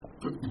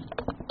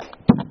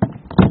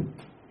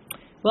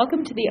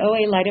Welcome to the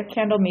OA Light of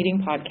Candle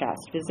Meeting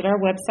podcast. Visit our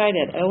website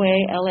at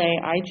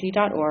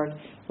oalaig.org,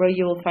 where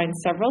you will find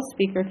several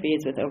speaker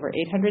feeds with over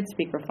 800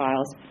 speaker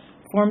files,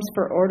 forms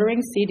for ordering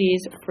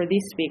CDs for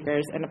these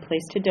speakers, and a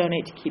place to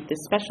donate to keep this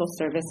special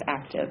service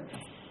active.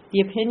 The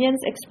opinions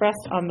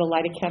expressed on the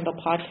Light a Candle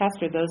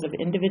podcast are those of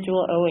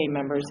individual OA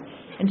members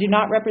and do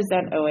not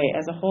represent OA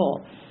as a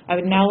whole. I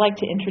would now like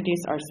to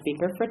introduce our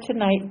speaker for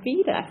tonight,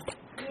 Vita.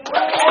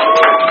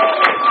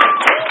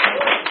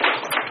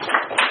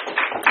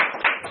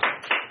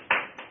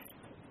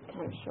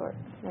 I'm short.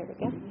 There we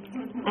go.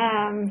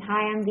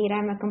 Hi, I'm Vita.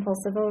 I'm a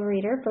compulsive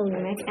overeater,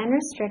 bulimic, and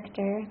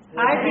restrictor.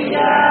 Hi, Vita.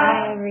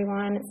 Hi,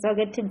 everyone. It's so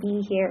good to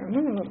be here. I'm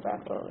going to move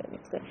back a little bit.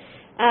 It's good.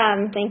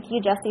 Thank you,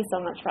 Jesse, so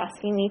much for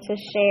asking me to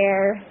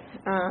share.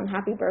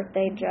 Happy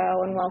birthday,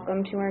 Joe, and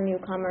welcome to our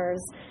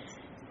newcomers.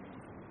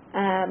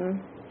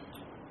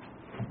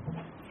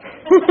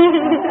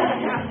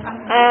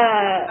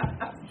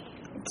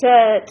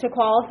 To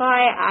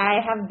qualify,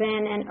 I have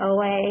been in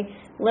OA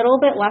a little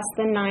bit less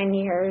than 9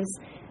 years.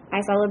 I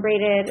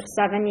celebrated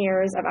 7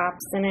 years of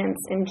abstinence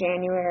in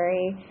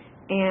January,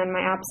 and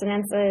my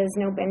abstinence is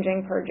no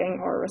binging, purging,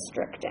 or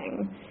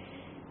restricting.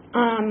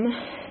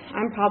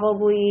 I'm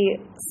probably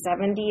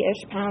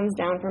 70-ish pounds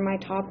down from my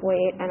top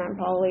weight, and I'm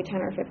probably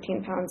 10 or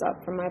 15 pounds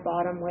up from my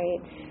bottom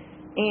weight.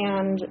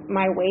 And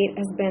my weight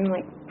has been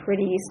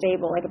pretty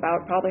stable,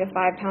 about probably a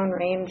 5-pound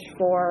range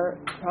for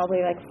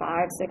probably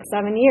 5, 6,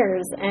 7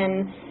 years.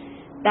 And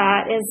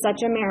that is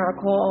such a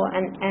miracle,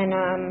 and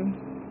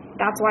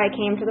that's why I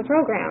came to the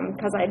program,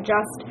 because I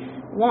just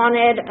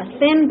wanted a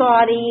thin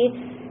body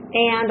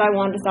and I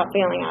wanted to stop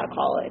failing out of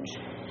college.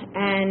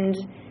 And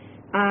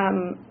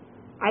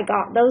I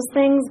got those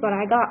things, but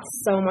I got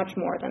so much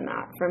more than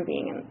that from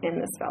being in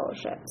this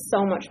fellowship,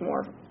 so much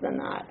more than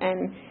that.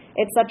 And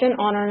it's such an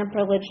honor and a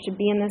privilege to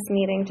be in this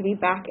meeting, to be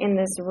back in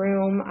this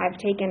room. I've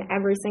taken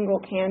every single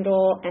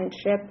candle and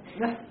chip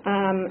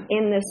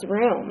in this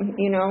room,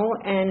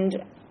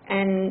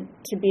 and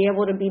to be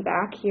able to be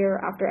back here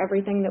after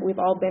everything that we've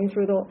all been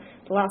through the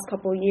last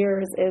couple of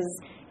years it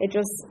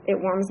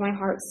warms my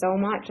heart so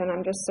much, and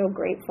I'm just so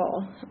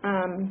grateful.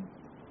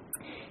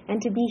 And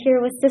to be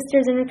here with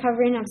sisters in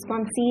recovery and have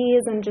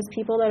sponsees and just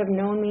people that have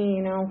known me,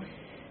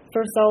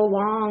 for so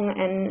long,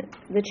 and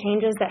the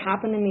changes that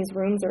happen in these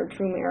rooms are a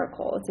true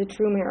miracle. It's a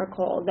true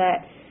miracle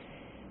that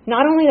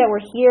not only that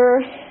we're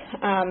here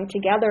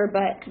together,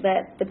 but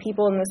that the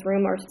people in this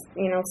room are,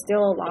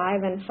 still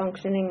alive and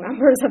functioning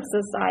members of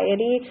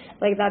society.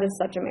 That is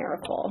such a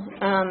miracle.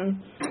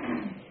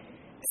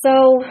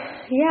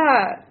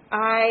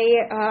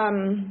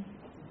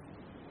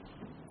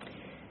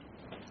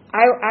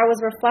 I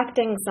was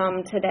reflecting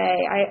some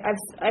today.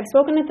 I've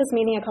spoken at this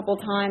meeting a couple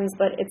times,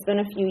 but it's been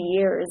a few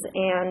years,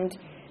 and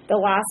the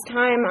last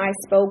time I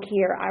spoke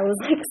here, I was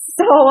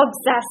so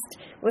obsessed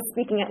with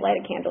speaking at Light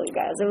a Candle, you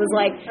guys. It was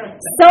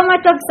so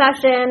much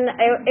obsession.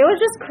 It was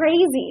just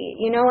crazy,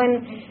 and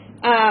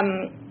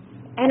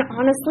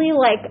honestly,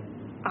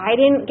 I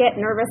didn't get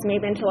nervous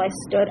maybe until I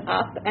stood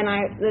up, and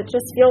it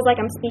just feels like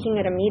I'm speaking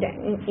at a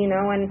meeting,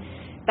 and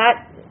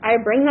that I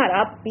bring that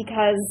up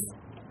because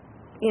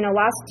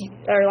last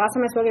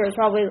time I spoke here was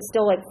probably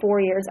still 4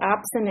 years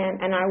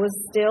abstinent, and I was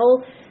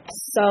still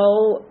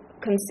so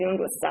consumed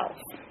with self,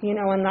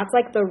 and that's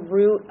the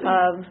root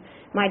of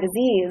my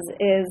disease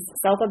is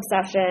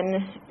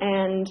self-obsession,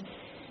 and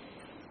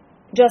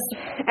just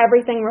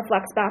everything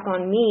reflects back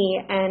on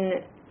me.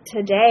 And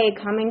today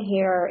coming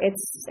here,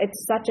 it's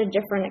such a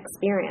different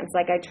experience.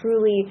 I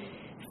truly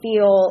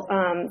feel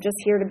just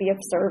here to be of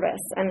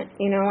service, and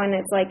and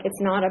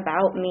it's not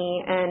about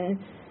me, and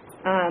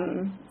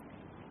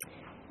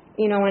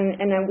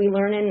and then we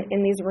learn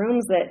in these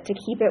rooms that to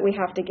keep it, we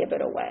have to give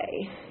it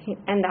away.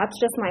 And that's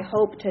just my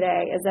hope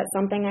today, is that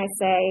something I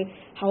say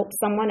helps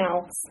someone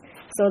else,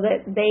 so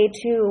that they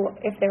too,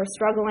 if they're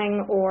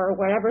struggling or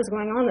whatever's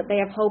going on, that they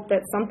have hope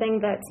that something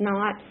that's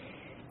not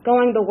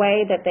going the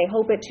way that they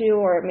hope it to,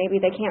 or maybe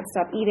they can't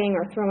stop eating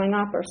or throwing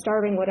up or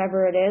starving,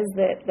 whatever it is,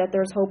 that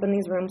there's hope in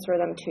these rooms for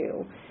them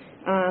too.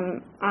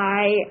 I'm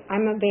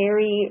a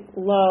very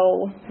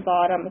low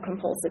bottom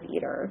compulsive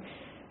eater.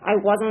 I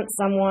wasn't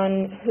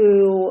someone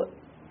who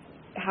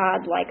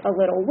had a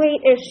little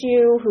weight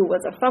issue, who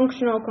was a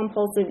functional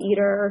compulsive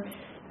eater.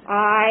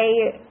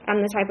 I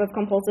am the type of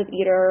compulsive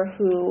eater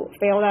who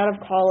failed out of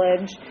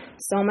college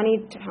so many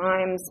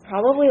times,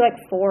 probably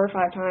 4 or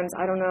 5 times,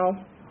 I don't know.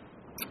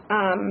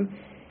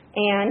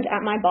 And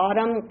at my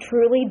bottom,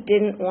 truly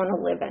didn't want to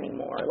live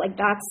anymore.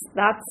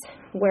 That's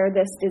where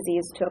this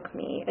disease took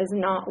me, is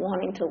not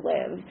wanting to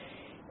live.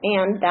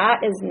 And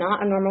that is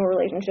not a normal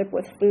relationship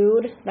with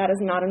food. That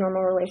is not a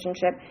normal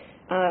relationship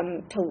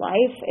to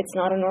life. It's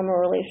not a normal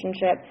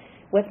relationship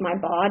with my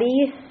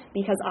body,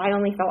 because I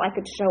only felt I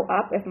could show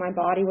up if my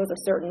body was a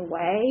certain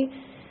way.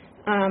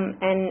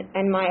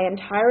 And my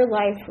entire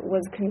life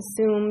was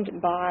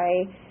consumed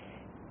by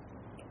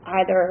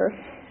either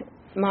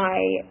my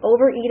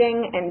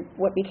overeating and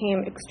what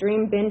became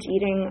extreme binge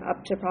eating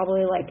up to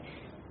probably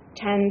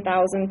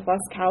 10,000 plus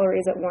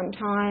calories at one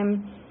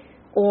time,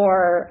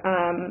 or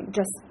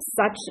just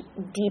such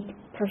deep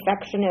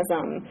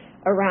perfectionism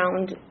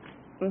around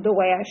the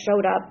way I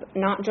showed up,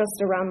 not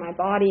just around my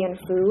body and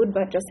food,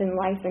 but just in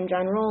life in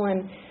general,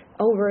 and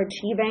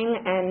overachieving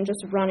and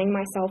just running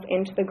myself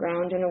into the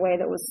ground in a way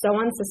that was so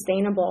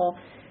unsustainable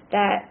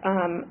that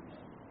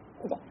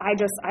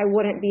I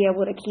wouldn't be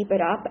able to keep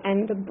it up.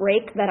 And the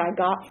break that I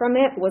got from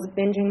it was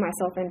binging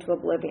myself into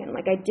oblivion.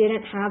 Like, I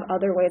didn't have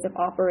other ways of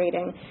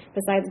operating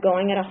besides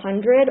going at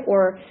 100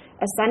 or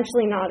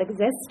essentially not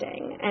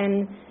existing.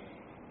 And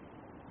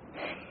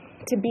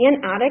to be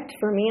an addict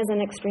for me is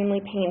an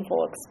extremely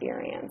painful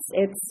experience.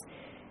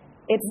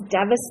 It's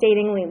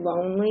devastatingly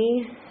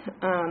lonely.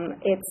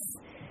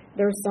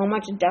 There's so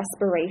much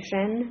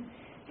desperation,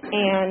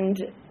 and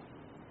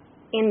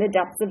in the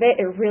depths of it,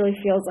 it really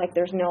feels like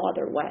there's no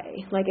other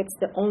way. Like, it's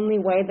the only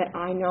way that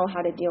I know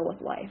how to deal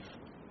with life.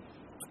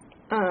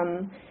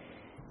 And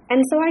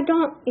so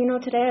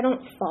today I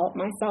don't fault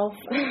myself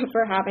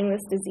for having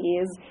this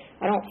disease.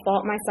 I don't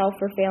fault myself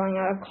for failing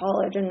out of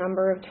college a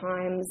number of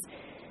times.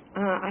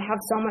 I have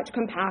so much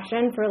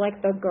compassion for,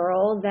 like, the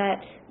girl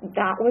that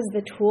was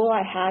the tool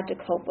I had to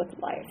cope with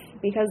life.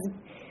 Because,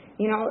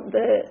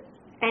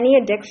 any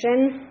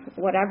addiction,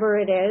 whatever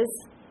it is,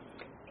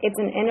 it's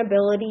an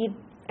inability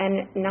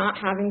and not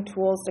having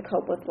tools to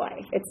cope with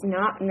life. It's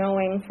not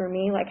knowing, for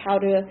me, like, how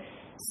to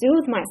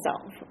soothe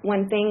myself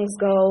when things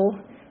go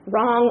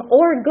wrong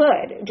or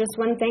good, just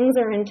when things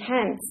are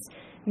intense,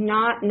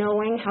 not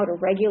knowing how to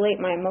regulate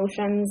my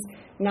emotions,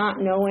 not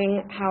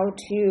knowing how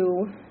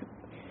to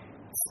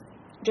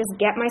just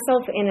get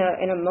myself in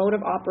a mode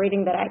of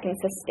operating that I can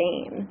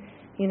sustain,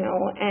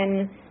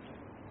 and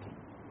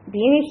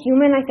being a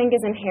human, I think,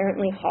 is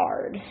inherently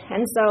hard.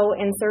 And so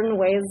in certain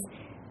ways,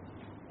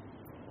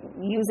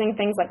 using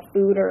things like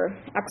food or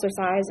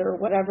exercise or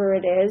whatever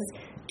it is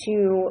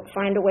to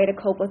find a way to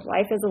cope with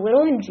life is a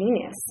little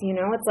ingenious,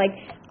 It's like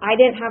I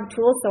didn't have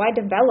tools, so I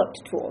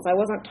developed tools. I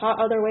wasn't taught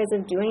other ways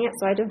of doing it,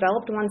 so I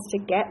developed ones to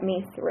get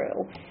me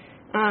through.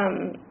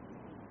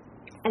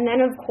 And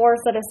then, of course,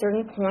 at a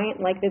certain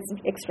point, like, it's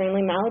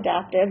extremely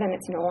maladaptive and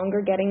it's no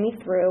longer getting me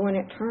through and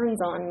it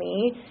turns on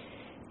me.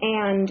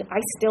 And I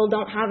still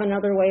don't have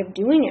another way of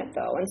doing it,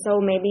 though. And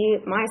so maybe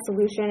my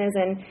solution is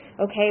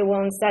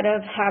instead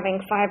of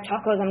having 5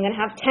 tacos, I'm going to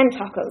have 10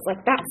 tacos.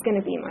 Like, that's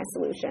going to be my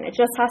solution. It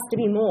just has to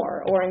be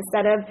more. Or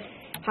instead of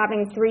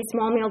having 3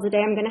 small meals a day,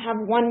 I'm going to have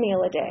 1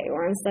 meal a day.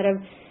 Or instead of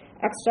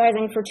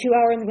exercising for 2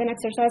 hours, I'm going to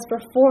exercise for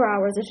 4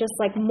 hours. It's just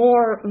like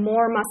more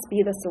must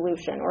be the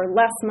solution, or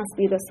less must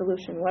be the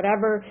solution,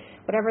 whatever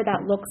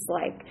that looks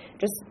like.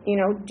 Just,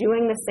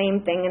 doing the same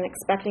thing and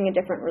expecting a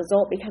different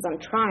result because I'm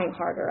trying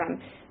harder.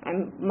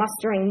 I'm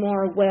mustering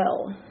more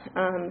will.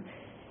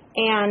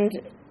 And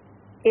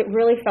it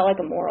really felt like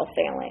a moral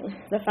failing.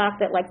 The fact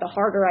that, like, the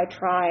harder I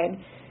tried,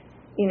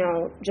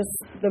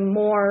 just the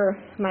more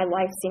my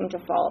life seemed to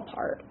fall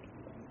apart.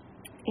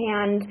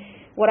 And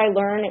what I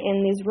learn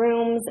in these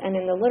rooms and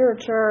in the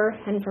literature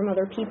and from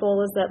other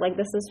people is that, like,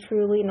 this is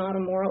truly not a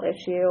moral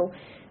issue.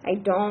 I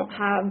don't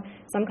have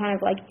some kind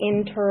of, like,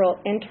 internal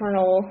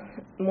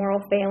moral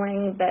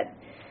failing that,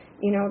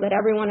 that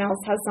everyone else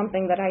has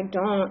something that I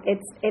don't.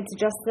 It's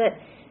just that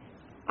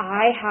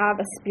I have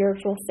a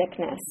spiritual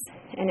sickness,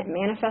 and it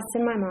manifests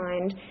in my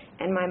mind,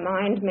 and my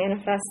mind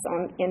manifests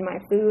in my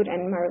food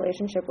and my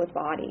relationship with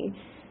body.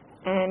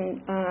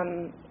 And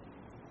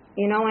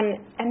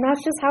and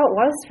that's just how it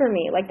was for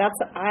me. Like, that's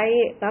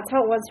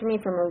how it was for me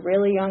from a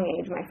really young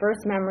age. My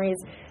first memories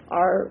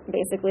are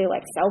basically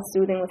like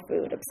self-soothing with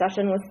food,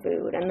 obsession with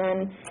food. And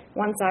then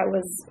once I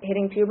was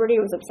hitting puberty,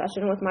 it was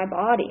obsession with my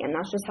body. And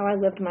that's just how I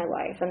lived my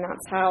life. And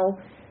that's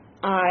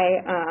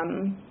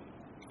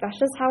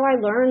just how I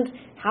learned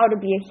how to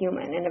be a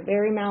human in a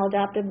very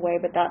maladaptive way,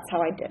 but that's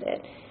how I did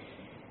it.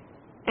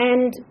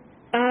 And,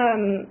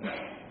 and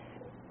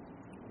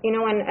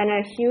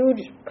a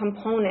huge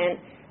component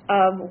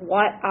of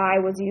what I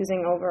was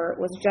using over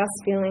was just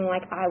feeling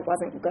like I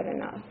wasn't good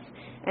enough,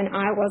 and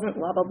I wasn't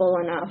lovable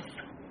enough,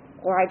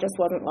 or I just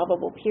wasn't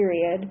lovable,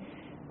 period.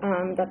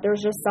 That there's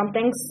just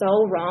something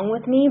so wrong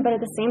with me, but at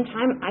the same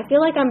time, I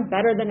feel like I'm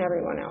better than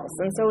everyone else.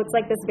 And so it's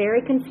like this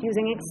very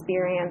confusing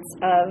experience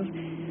of,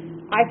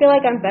 I feel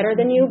like I'm better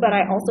than you, but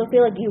I also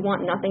feel like you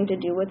want nothing to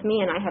do with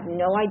me, and I have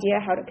no idea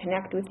how to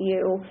connect with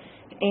you.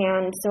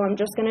 And so I'm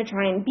just going to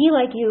try and be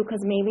like you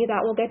because maybe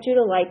that will get you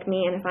to like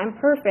me. And if I'm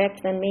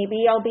perfect, then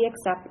maybe I'll be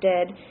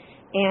accepted,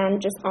 and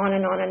just on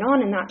and on and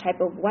on in that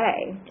type of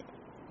way.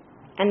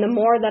 And the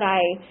more that I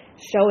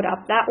showed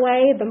up that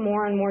way, the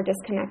more and more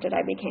disconnected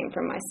I became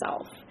from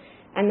myself.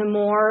 And the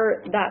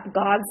more that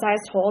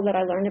God-sized hole that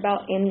I learned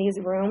about in these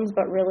rooms,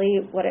 but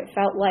really what it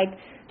felt like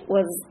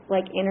was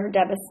like inner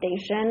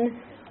devastation,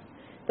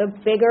 the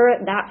bigger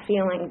that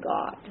feeling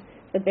got.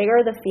 The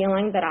bigger the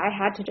feeling that I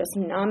had to just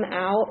numb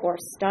out or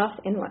stuff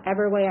in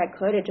whatever way I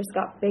could, it just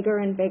got bigger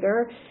and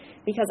bigger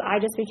because I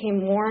just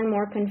became more and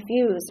more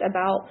confused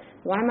about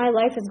why my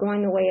life is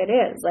going the way it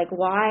is. Like,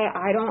 why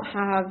I don't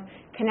have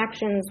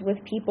connections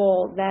with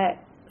people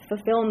that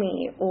fulfill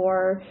me,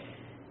 or,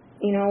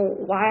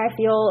 why I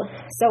feel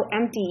so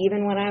empty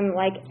even when I'm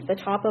like the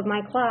top of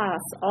my class.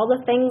 All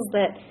the things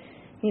that,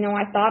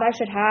 I thought I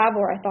should have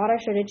or I thought I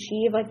should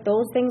achieve, like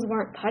those things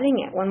weren't cutting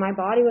it. When my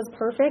body was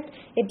perfect,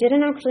 it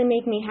didn't actually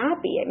make me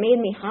happy. It made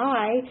me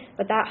high,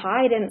 but that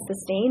high didn't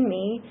sustain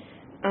me.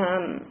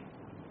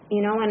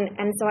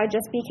 And so I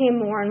just became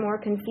more and more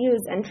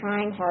confused and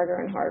trying harder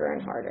and harder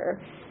and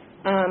harder.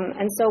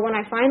 And so when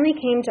I finally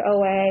came to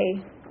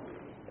OA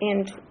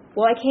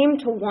I came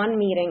to one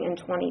meeting in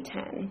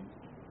 2010,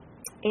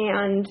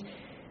 and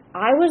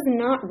I was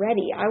not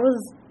ready. I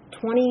was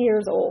 20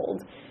 years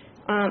old,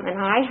 and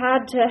I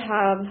had to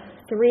have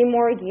 3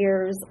 more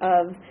years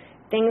of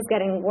things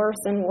getting worse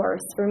and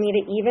worse for me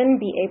to even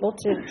be able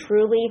to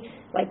truly,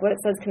 like what it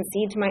says,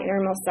 concede to my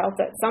innermost self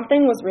that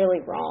something was really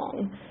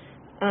wrong.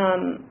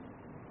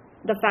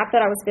 The fact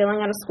that I was failing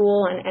out of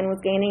school and was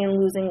gaining and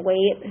losing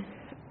weight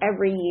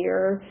every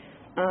year,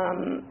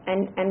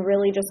 and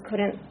really just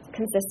couldn't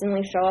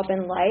consistently show up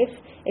in life,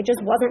 it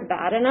just wasn't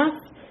bad enough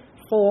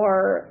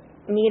for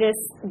me to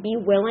be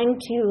willing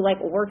to like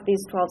work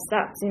these 12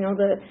 steps.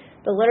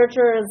 The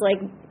literature is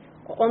like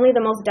only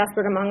the most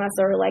desperate among us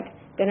are like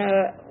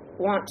gonna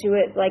want to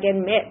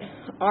admit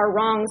our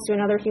wrongs to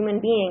another human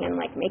being and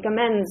like make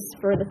amends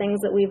for the things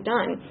that we've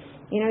done.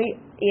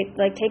 It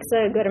like takes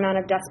a good amount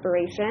of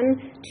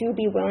desperation to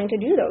be willing to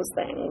do those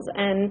things,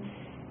 and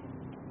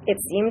it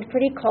seemed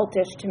pretty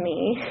cultish to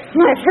me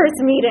my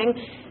first meeting.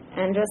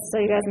 And just so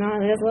you guys know,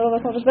 it is a little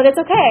bit cultish, but it's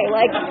okay.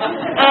 Like,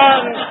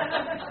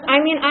 I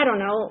don't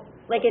know.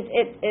 Like it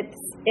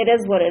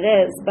is what it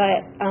is.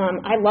 But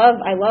I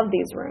love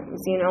these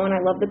rooms, and I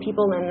love the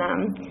people in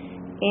them.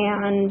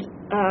 And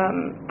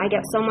I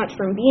get so much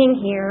from being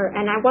here.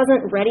 And I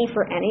wasn't ready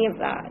for any of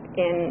that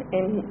in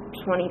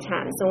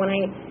 2010. So when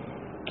I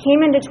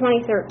came in in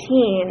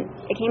 2013,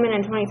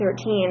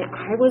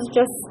 I was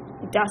just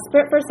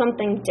desperate for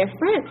something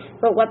different,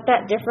 but what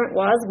that different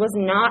was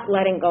not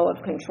letting go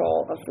of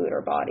control of food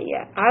or body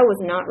yet. I was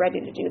not ready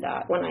to do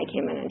that when I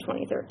came in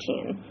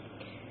 2013.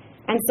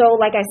 And so,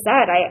 like I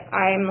said,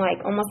 I'm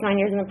like almost 9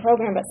 years in the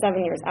program, but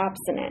 7 years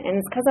abstinent. And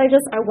it's because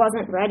I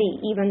wasn't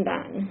ready even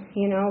then,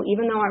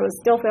 even though I was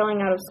still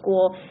failing out of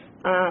school,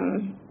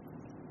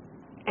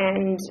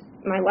 and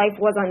my life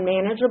was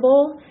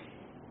unmanageable.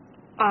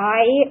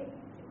 I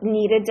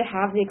needed to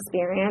have the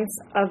experience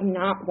of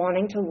not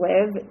wanting to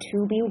live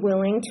to be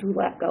willing to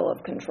let go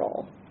of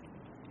control.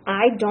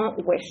 I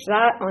don't wish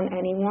that on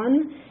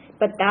anyone,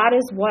 but that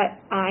is what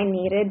I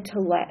needed to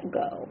let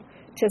go.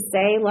 To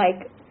say,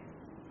 like,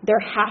 there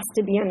has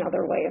to be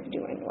another way of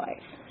doing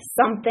life.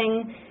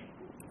 Something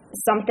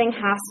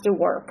has to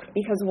work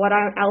because what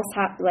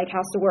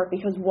has to work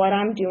because what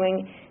I'm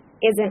doing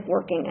isn't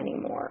working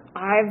anymore.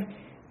 I've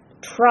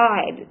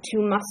tried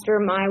to muster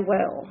my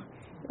will.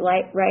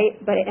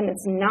 And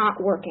it's not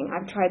working.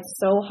 I've tried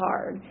so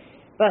hard.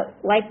 But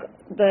like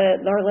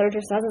our literature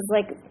says, it's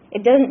like,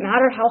 it doesn't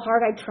matter how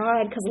hard I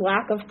tried because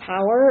lack of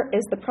power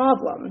is the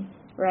problem,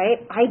 right?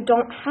 I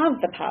don't have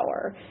the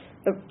power.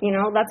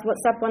 That's what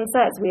step 1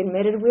 says. We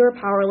admitted we were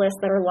powerless,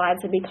 that our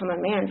lives had become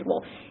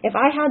unmanageable. If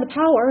I had the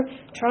power,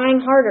 trying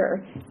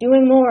harder,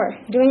 doing more,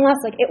 doing less,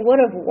 like it would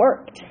have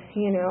worked,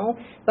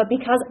 But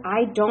because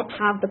I don't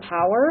have the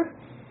power,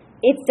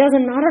 it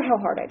doesn't matter how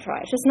hard I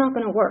try. It's just not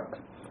going to work.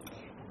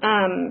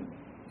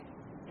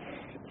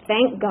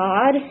 Thank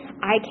God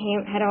I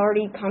had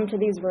already come to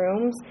these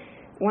rooms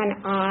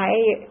when I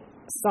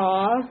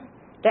saw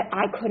that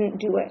I couldn't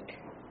do it.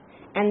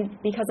 And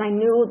because I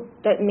knew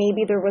that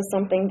maybe there was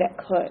something that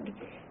could.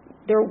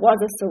 There was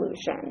a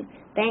solution.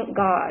 Thank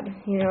God,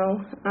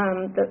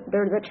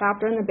 there's a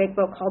chapter in the big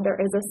book called There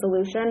Is a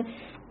Solution.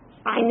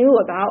 I knew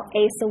about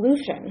a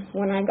solution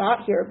when I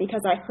got here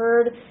because I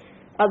heard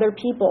other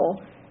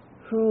people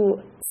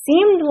who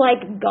seemed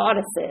like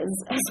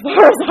goddesses as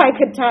far as I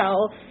could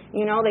tell.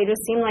 They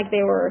just seemed like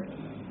they were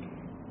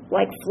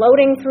like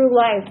floating through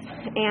life,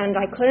 and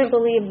I couldn't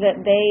believe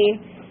that they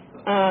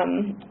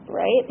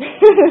right?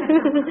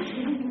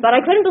 But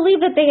I couldn't believe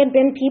that they had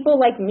been people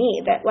like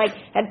me that like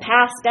had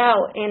passed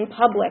out in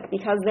public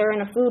because they're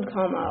in a food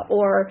coma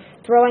or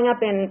throwing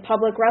up in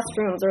public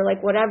restrooms or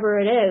like whatever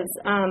it is.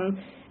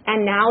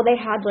 And now they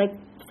had like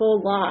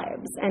full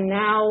lives, and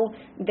now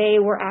they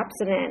were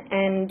abstinent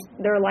and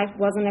their life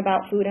wasn't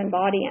about food and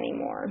body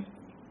anymore.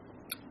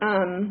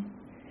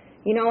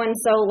 And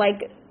so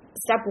like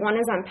step 1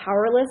 is I'm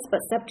powerless,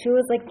 but step 2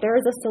 is like there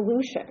is a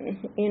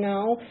solution,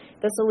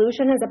 The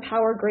solution is a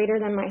power greater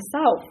than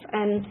myself.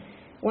 And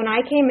when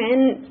I came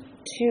in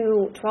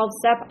to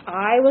 12-step,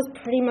 I was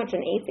pretty much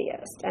an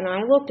atheist, and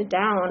I looked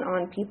down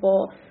on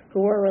people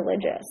who were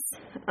religious.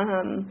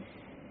 And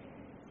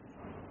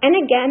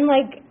again,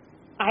 like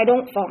I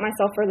don't fault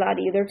myself for that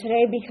either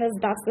today because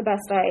that's the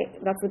best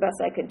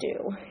I could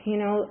do.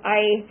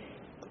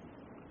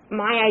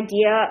 My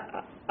idea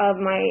of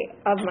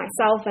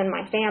myself and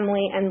my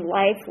family and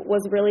life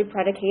was really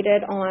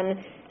predicated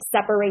on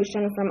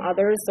separation from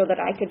others so that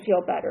I could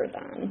feel better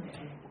then.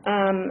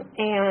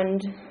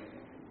 And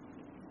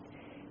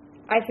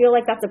I feel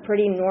like that's a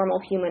pretty normal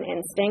human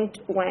instinct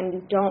when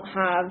you don't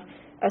have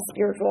a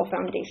spiritual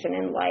foundation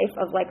in life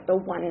of like the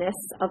oneness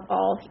of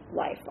all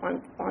life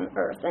on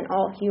earth and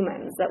all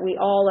humans, that we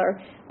all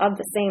are of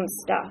the same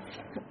stuff.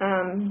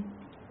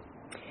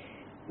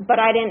 But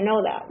I didn't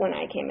know that when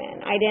I came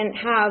in. I didn't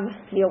have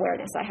the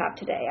awareness I have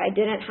today. I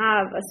didn't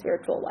have a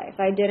spiritual life.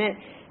 I didn't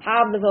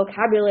have the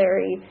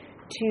vocabulary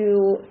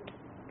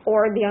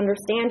or the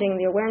understanding,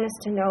 the awareness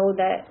to know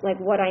that like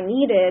what I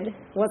needed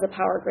was a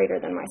power greater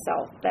than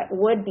myself that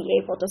would be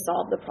able to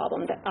solve the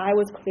problem that I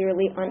was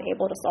clearly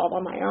unable to solve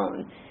on my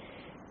own.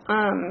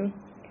 And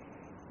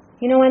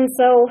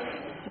so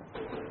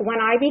when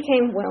I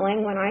became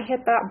willing, when I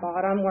hit that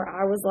bottom where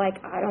I was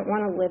like, I don't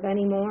want to live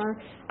anymore,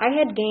 I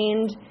had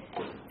gained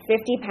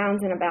 50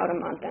 pounds in about a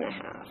month and a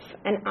half,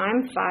 and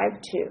I'm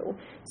 5'2",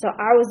 so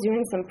I was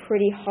doing some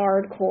pretty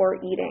hardcore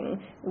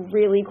eating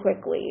really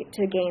quickly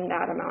to gain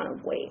that amount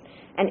of weight,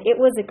 and it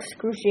was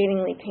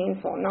excruciatingly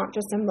painful, not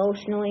just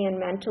emotionally and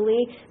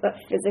mentally, but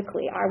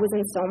physically. I was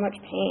in so much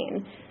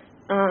pain,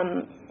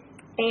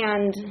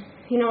 and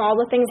all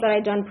the things that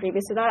I'd done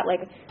previous to that,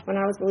 like when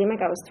I was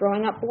bulimic, I was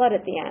throwing up blood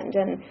at the end,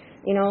 and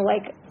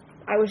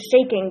I was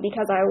shaking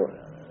because I would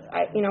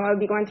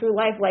be going through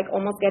life like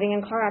almost getting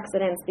in car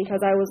accidents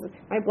because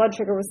my blood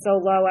sugar was so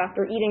low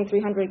after eating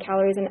 300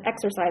 calories and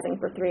exercising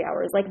for 3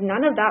 hours. Like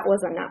none of that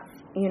was enough,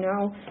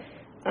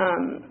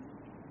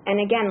 and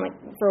again, like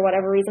for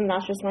whatever reason,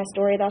 that's just my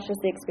story. That's just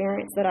the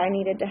experience that I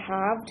needed to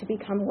have to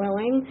become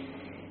willing.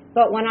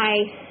 But when I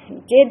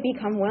did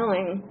become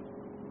willing,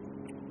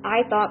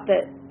 I thought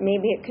that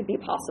maybe it could be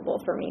possible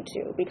for me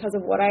too, because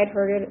of what I had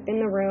heard in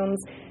the rooms,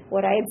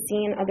 what I had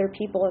seen other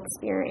people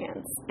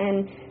experience.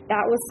 And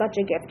that was such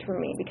a gift for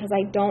me, because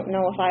I don't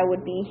know if I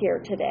would be here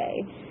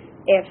today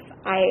if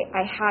I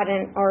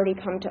hadn't already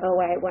come to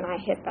OA when I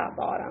hit that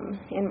bottom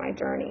in my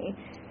journey.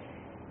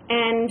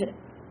 And,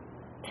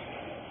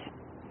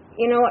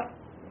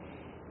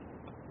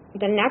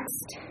 the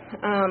next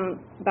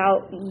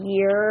about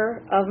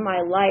year of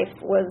my life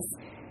was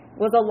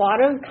a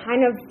lot of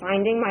kind of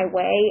finding my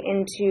way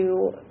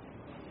into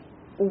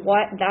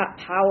what that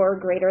power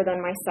greater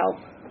than myself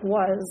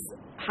was,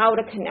 how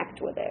to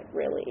connect with it,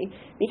 really.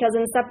 Because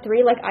in step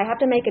 3, like I have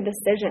to make a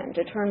decision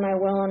to turn my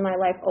will and my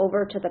life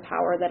over to the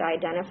power that I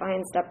identify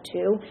in step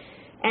 2.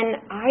 And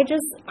I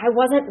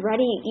wasn't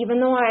ready, even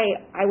though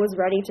I was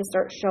ready to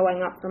start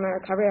showing up for my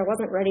recovery, I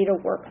wasn't ready to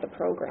work the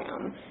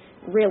program,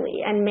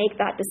 really, and make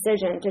that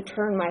decision to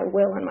turn my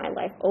will and my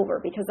life over,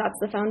 because that's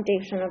the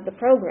foundation of the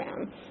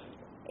program.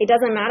 It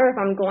doesn't matter if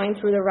I'm going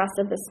through the rest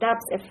of the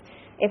steps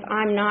if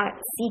I'm not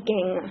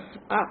seeking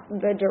up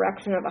the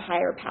direction of a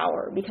higher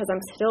power, because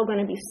I'm still going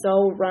to be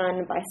so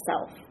run by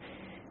self.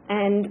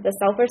 And the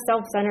selfish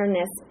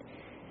self-centeredness,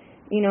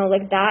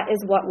 that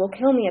is what will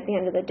kill me at the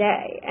end of the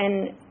day.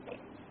 And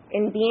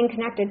in being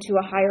connected to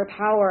a higher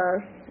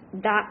power,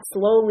 that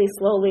slowly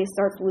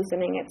starts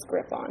loosening its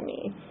grip on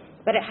me.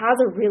 But it has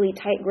a really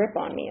tight grip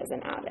on me as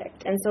an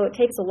addict. And so it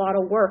takes a lot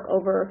of work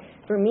over,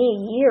 for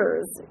me,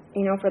 years,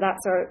 for that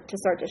to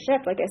start to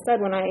shift. Like I said,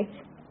 when I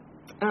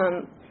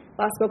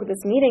last spoke at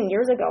this meeting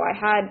years ago, I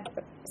had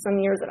some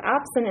years of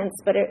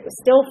abstinence, but it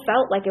still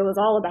felt like it was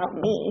all about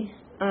me.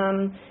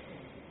 And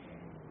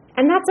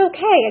that's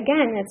okay.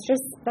 Again, that's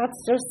just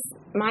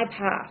my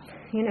path.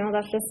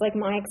 That's just like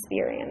my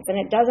experience. And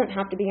it doesn't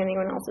have to be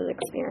anyone else's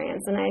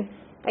experience. And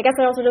I guess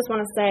I also just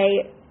want to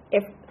say,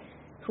 if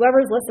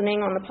whoever's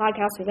listening on the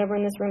podcast, who's ever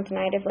in this room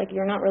tonight, if like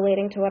you're not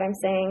relating to what I'm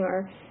saying,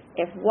 or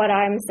if what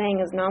I'm saying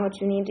is not what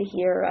you need to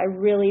hear, I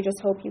really just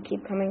hope you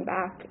keep coming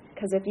back,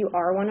 because if you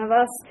are one of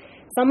us,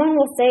 someone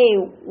will say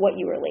what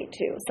you relate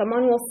to.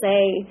 Someone will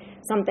say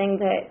something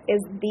that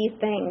is the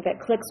thing that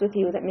clicks with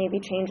you, that maybe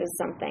changes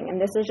something. And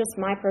this is just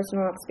my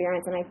personal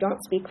experience, and I don't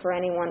speak for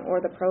anyone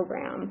or the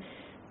program.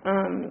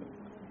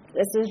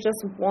 This is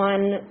just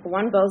one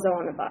bozo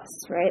on the bus,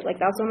 right? Like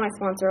that's what my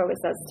sponsor always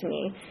says to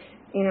me.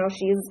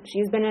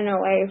 She's been in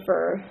OA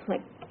for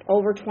like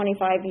over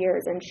 25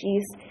 years, and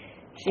she's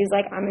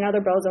like, I'm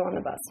another bozo on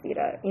the bus,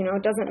 Vita.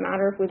 It doesn't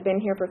matter if we've been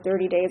here for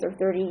 30 days or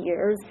 30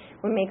 years.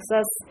 What makes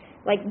us,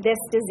 like this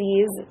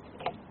disease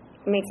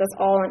makes us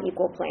all on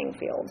equal playing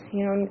field.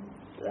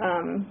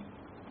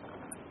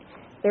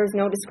 There's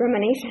no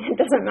discrimination. It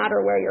doesn't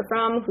matter where you're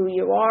from, who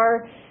you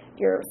are,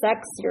 your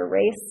sex, your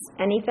race,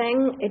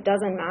 anything. It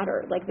doesn't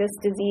matter. Like this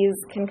disease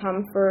can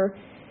come for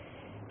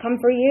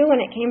you,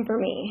 and it came for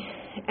me,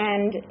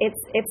 and it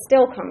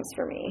still comes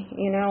for me,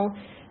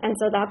 and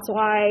so that's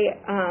why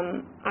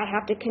I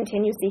have to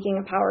continue seeking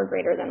a power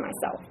greater than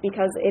myself,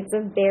 because it's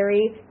a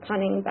very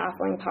cunning,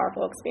 baffling,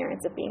 powerful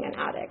experience of being an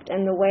addict,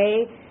 and the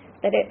way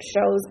that it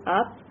shows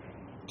up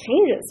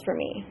changes for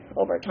me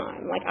over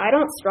time. Like I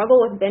don't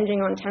struggle with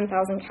binging on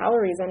 10,000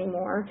 calories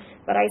anymore,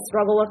 but I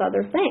struggle with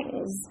other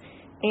things,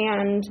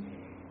 and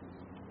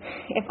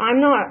if I'm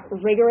not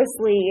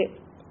rigorously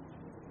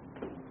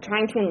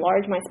trying to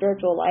enlarge my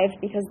spiritual life,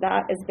 because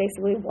that is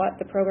basically what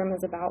the program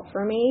is about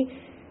for me,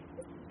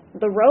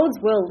 the roads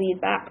will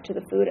lead back to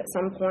the food at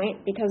some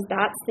point, because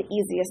that's the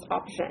easiest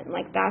option.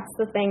 Like, that's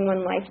the thing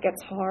when life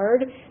gets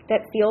hard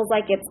that feels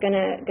like it's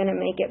gonna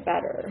make it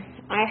better.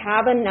 I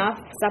have enough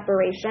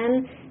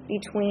separation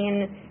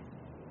between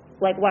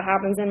like what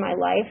happens in my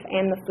life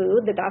and the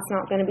food that's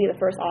not going to be the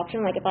first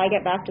option. Like, if I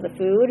get back to the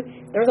food,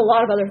 there's a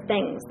lot of other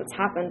things that's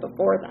happened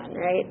before then,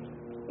 right?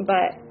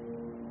 But,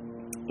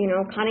 you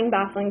know, cunning,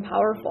 baffling,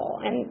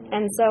 powerful.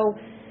 And so,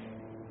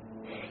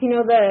 you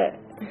know,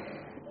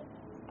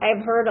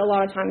 I've heard a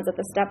lot of times that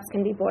the steps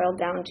can be boiled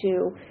down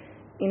to,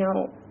 you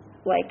know,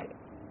 like,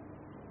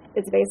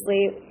 it's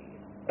basically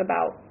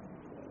about,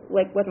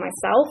 like, with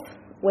myself,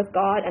 with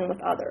God, and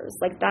with others.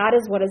 Like, that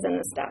is what is in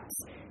the steps.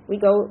 We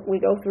go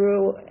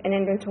through an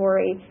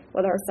inventory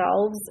with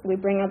ourselves, we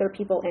bring other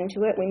people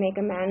into it, we make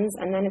amends,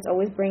 and then it's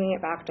always bringing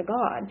it back to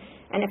God.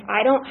 And if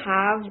I don't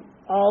have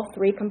all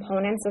three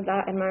components of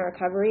that in my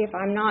recovery, if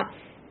I'm not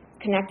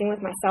connecting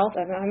with myself,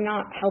 if I'm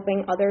not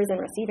helping others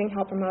and receiving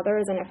help from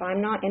others, and if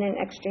I'm not in an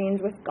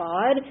exchange with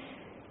God,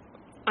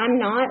 I'm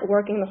not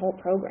working the whole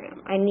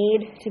program. I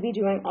need to be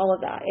doing all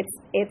of that.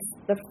 It's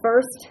the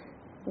first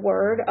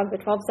word of the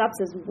 12 steps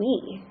is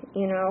we,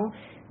 you know.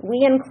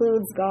 We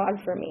includes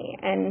God for me,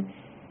 and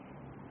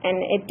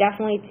it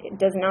definitely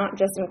does not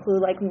just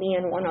include like me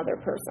and one other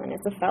person.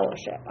 It's a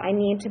fellowship. I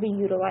need to be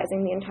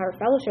utilizing the entire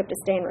fellowship to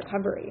stay in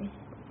recovery.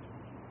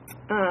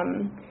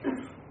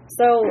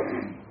 So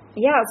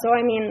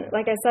I mean,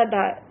 like I said,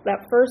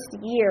 that first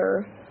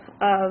year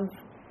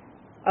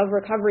of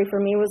recovery for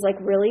me was like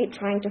really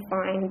trying to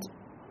find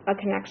a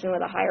connection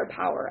with a higher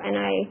power, and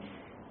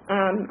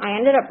I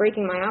ended up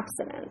breaking my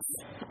abstinence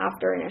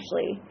after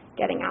initially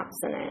getting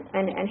abstinent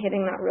and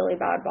hitting that really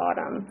bad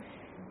bottom.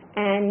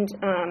 And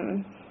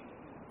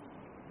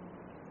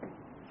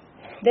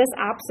this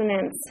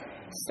abstinence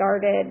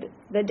started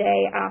the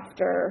day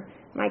after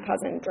my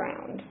cousin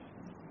drowned.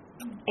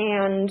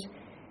 And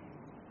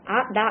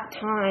at that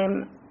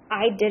time,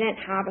 I didn't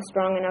have a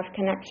strong enough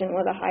connection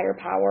with a higher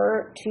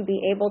power to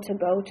be able to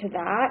go to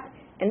that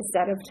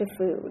instead of to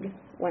food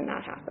when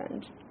that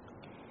happened.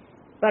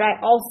 But I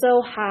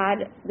also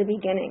had the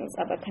beginnings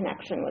of a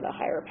connection with a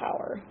higher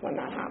power when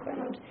that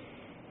happened.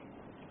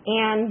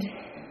 And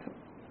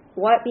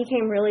what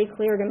became really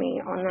clear to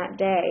me on that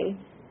day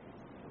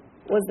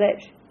was that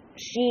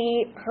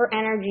her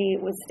energy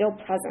was still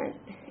present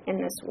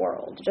in this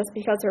world. Just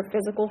because her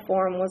physical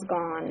form was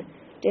gone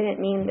didn't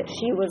mean that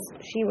she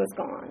was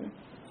gone.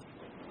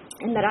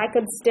 And that I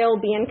could still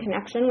be in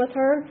connection with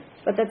her,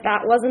 but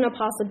that wasn't a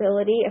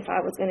possibility if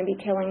I was going to be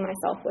killing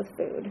myself with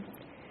food.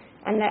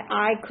 And that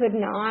I could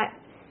not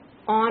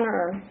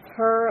honor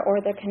her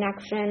or the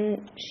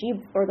connection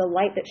or the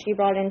light that she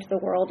brought into the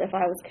world if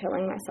I was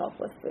killing myself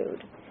with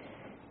food.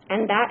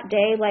 And that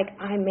day, like,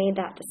 I made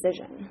that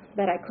decision,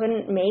 that I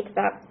couldn't make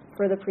that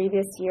for the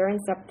previous year in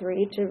step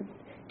 3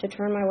 to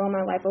turn my will,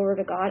 my life over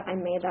to God. I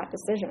made that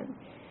decision.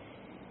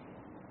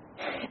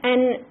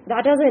 And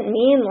that doesn't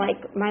mean,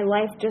 like, my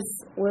life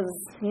just was,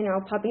 you know,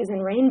 puppies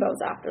and rainbows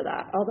after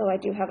that, although I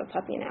do have a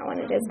puppy now, and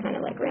it is kind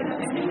of like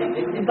rainbows.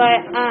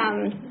 But,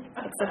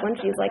 except when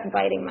she's, like,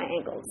 biting my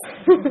ankles.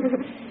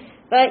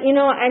 But, you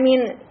know, I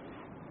mean,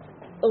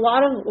 a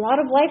lot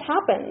of life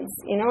happens,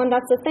 you know, and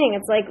that's the thing.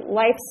 It's like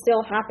life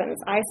still happens.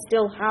 I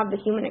still have the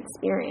human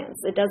experience.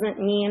 It doesn't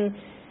mean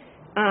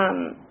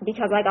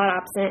because I got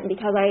absent and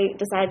because I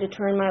decided to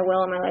turn my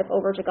will and my life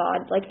over to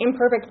God, like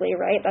imperfectly,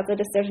 right? That's a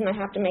decision I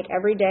have to make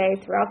every day,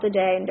 throughout the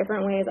day, in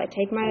different ways. I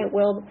take my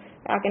will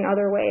back in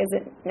other ways.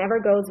 It never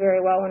goes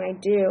very well when I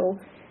do.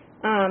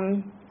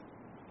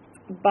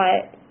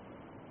 But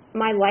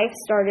my life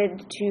started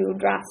to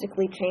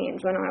drastically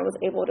change when I was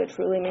able to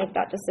truly make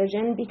that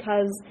decision,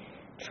 because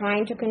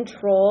trying to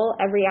control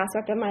every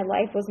aspect of my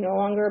life was no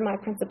longer my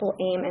principal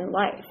aim in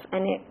life.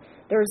 And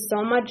there's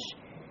so much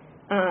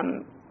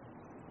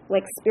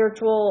like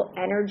spiritual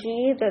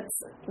energy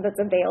that's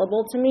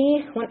available to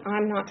me when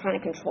I'm not trying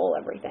to control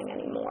everything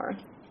anymore.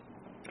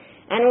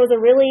 And it was a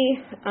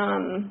really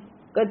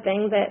good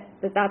thing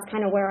that's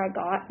kind of where I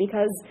got,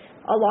 because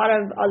a lot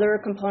of other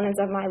components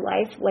of my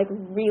life like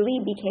really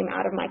became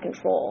out of my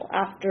control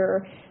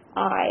after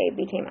I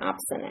became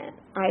abstinent.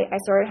 I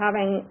started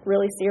having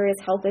really serious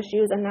health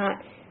issues, and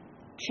that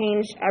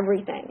changed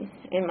everything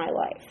in my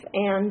life.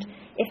 And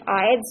if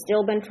I had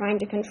still been trying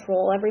to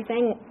control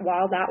everything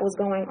while that was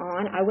going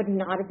on, I would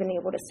not have been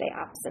able to stay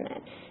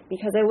abstinent,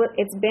 because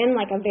it's been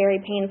like a very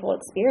painful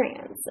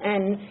experience.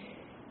 And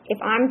if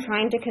I'm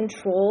trying to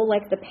control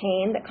like the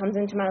pain that comes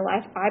into my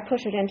life, I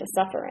push it into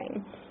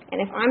suffering.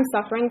 And if I'm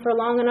suffering for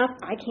long enough,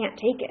 I can't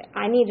take it.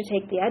 I need to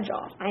take the edge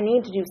off. I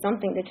need to do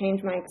something to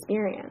change my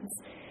experience.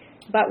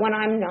 But when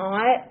I'm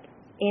not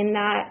in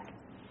that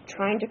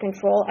trying to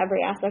control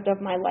every aspect of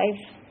my life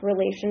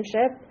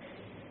relationship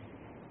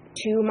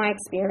to my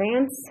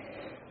experience,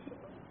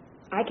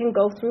 I can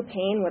go through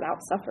pain without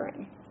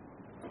suffering.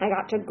 I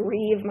got to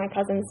grieve my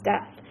cousin's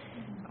death.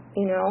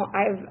 You know,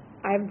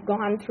 I've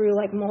gone through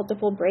like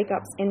multiple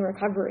breakups in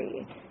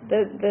recovery.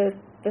 The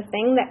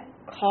thing that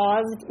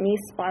caused me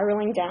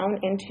spiraling down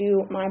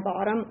into my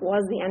bottom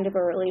was the end of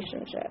a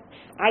relationship.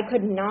 I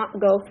could not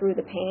go through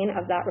the pain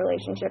of that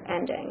relationship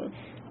ending.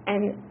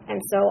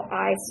 And so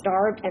I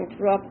starved and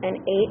threw up and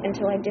ate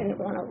until I didn't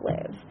want to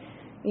live.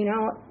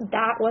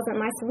 That wasn't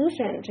my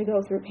solution to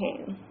go through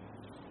pain.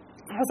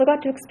 I also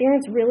got to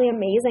experience really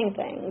amazing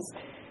things.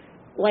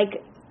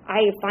 Like, I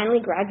finally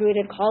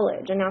graduated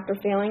college, and after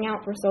failing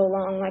out for so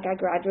long, I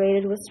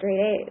graduated with straight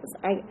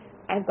A's.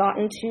 I've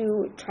gotten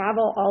to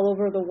travel all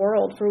over the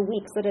world for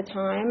weeks at a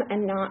time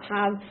and not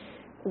have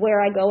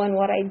where I go and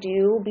what I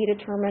do be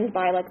determined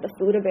by the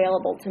food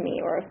available to me,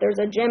 or if there's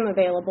a gym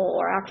available,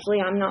 or actually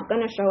I'm not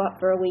going to show up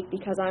for a week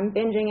because I'm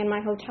binging in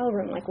my hotel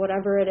room,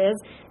 whatever it is.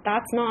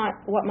 That's not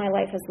what my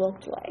life has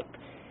looked like.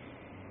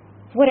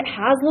 What it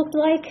has looked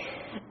like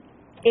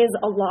is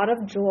a lot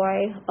of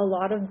joy, a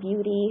lot of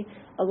beauty,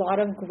 a lot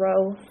of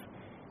growth,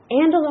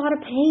 and a lot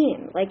of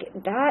pain.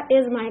 That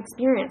is my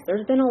experience.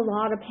 There's been a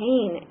lot of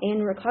pain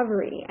in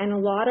recovery, and a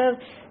lot of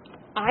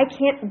I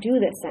can't do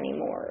this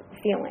anymore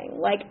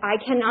feeling. I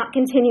cannot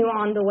continue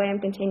on the way I'm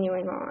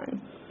continuing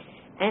on.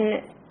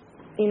 And,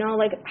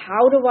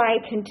 how do I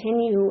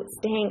continue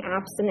staying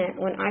abstinent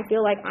when I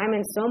feel like I'm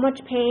in so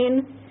much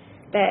pain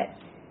that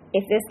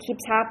if this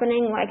keeps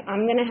happening,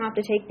 I'm going to have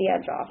to take the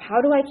edge off? How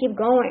do I keep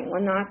going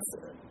when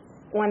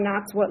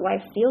that's what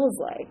life feels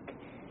like?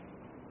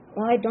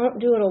 Well, I don't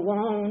do it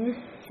alone,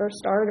 for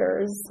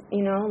starters.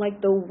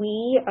 The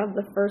we of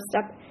the first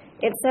step,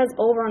 it says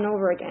over and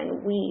over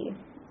again, we.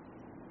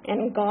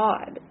 And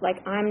God,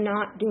 I'm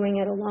not doing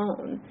it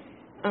alone.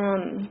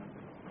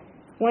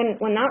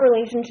 When that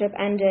relationship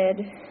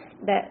ended,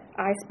 that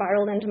I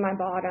spiraled into my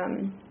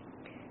bottom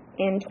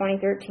in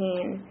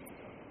 2013,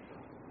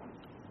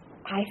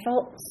 I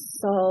felt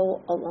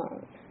so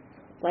alone.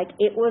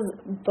 It was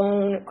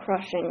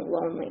bone-crushing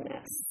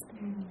loneliness.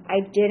 I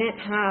didn't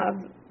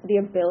have the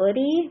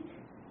ability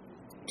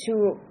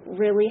to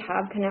really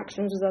have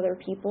connections with other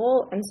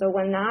people, and so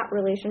when that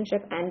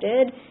relationship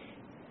ended,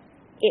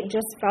 it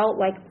just felt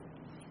like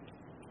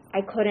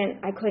I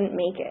couldn't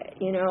make it,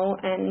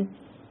 and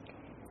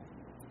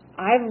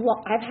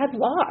I've had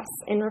loss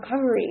in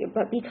recovery,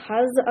 but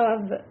because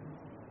of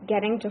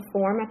getting to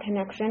form a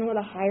connection with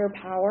a higher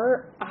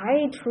power,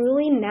 I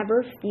truly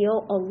never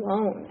feel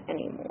alone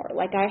anymore.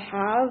 I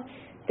have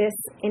this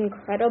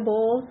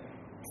incredible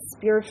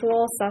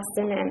spiritual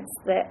sustenance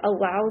that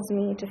allows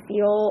me to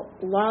feel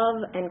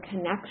love and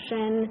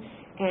connection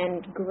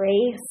and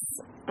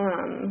grace,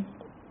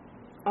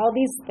 all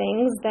these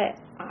things that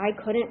I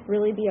couldn't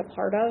really be a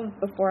part of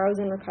before I was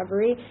in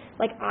recovery.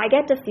 I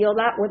get to feel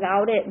that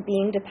without it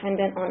being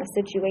dependent on a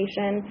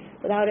situation,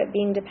 without it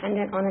being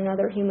dependent on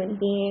another human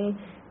being,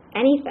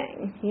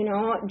 anything,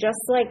 just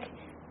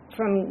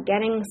from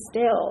getting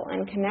still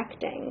and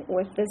connecting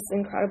with this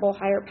incredible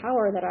higher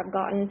power that I've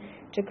gotten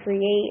to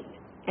create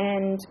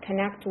and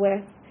connect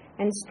with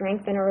and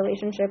strengthen a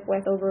relationship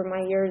with over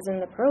my years in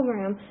the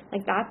program.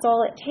 That's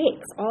all it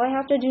takes. All I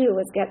have to do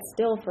is get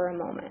still for a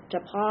moment, to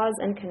pause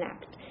and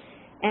connect.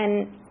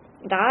 And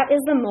that is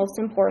the most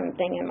important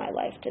thing in my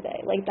life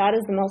today. That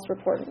is the most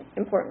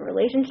important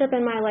relationship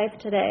in my life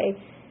today.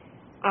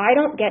 I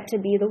don't get to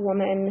be the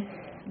woman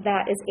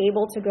that is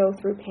able to go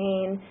through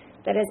pain,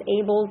 that is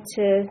able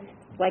to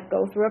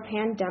go through a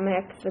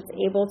pandemic, that's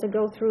able to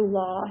go through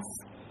loss,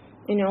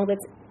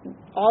 that's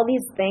all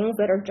these things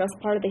that are just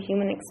part of the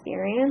human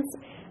experience.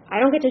 I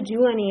don't get to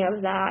do any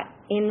of that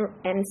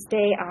and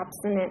stay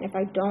abstinent if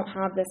I don't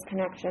have this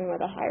connection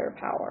with a higher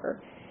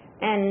power.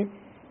 And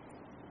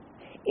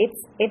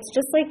it's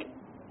just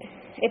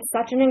it's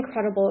such an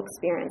incredible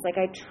experience.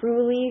 I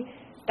truly,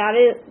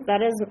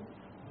 that is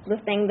the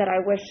thing that I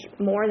wish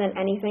more than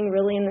anything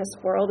really in this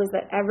world, is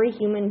that every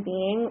human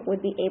being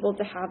would be able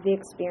to have the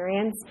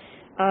experience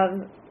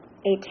of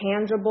a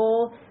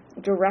tangible,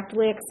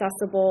 directly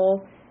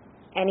accessible,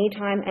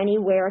 anytime,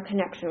 anywhere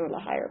connection with a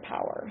higher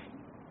power.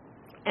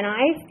 And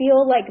I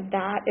feel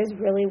that is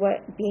really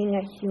what being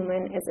a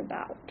human is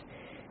about.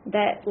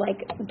 That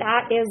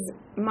that is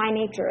my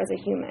nature as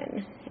a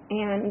human,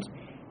 and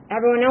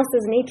everyone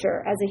else's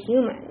nature as a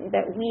human,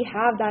 that we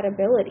have that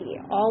ability.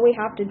 All we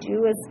have to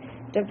do is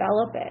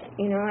develop it,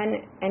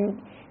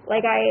 and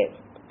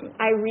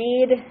I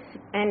read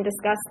and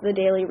discuss the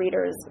daily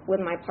readers with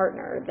my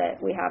partner that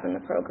we have in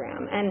the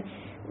program. And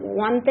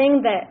one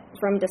thing that,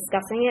 from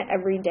discussing it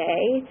every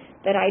day,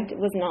 that I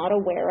was not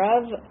aware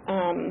of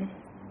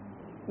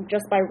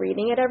just by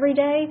reading it every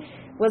day,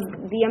 was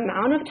the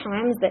amount of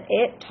times that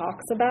it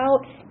talks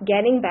about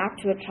getting back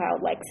to a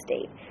childlike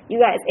state. You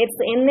guys, it's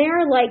in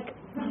there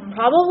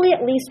probably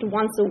at least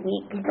once a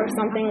week or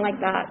something like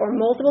that, or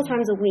multiple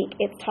times a week.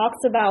 It talks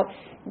about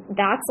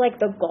that's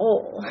the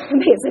goal,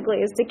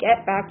 basically, is to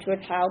get back to a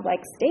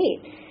childlike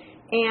state.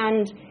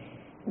 And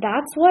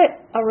that's what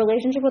a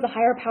relationship with a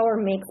higher power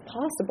makes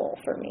possible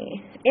for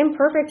me.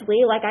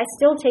 Imperfectly, I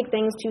still take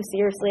things too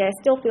seriously. I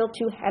still feel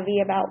too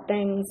heavy about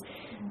things.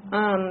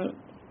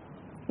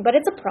 But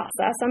it's a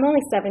process. I'm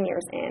only 7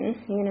 years in,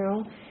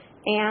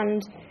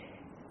 and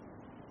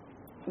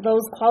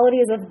those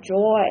qualities of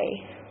joy,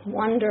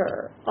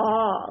 wonder,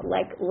 awe,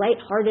 like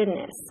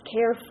lightheartedness,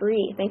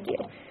 carefree, thank you.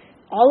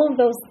 All of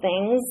those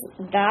things,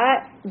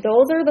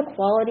 those are the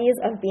qualities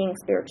of being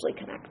spiritually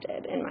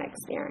connected in my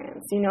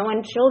experience,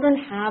 and children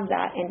have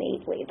that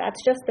innately.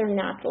 That's just their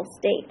natural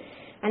state.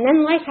 And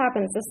then life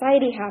happens,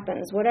 society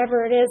happens,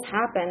 whatever it is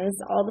happens,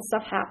 all the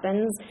stuff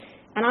happens,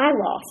 and I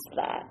lost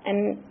that.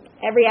 And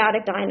every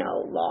addict I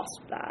know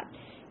lost that.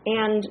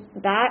 And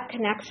that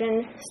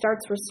connection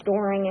starts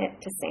restoring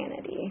it to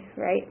sanity,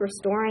 right?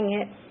 Restoring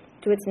it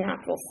to its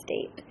natural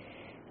state.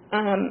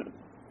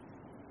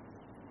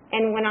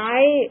 And when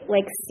I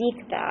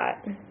seek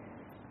that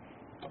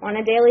on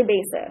a daily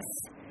basis,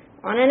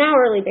 on an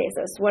hourly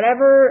basis,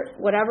 whatever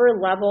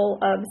level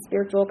of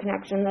spiritual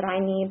connection that I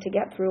need to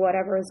get through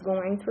whatever is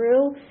going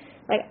through,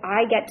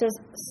 I get to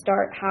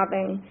start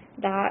having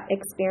that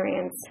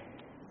experience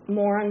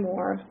more and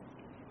more.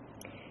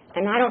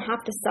 And I don't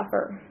have to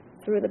suffer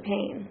through the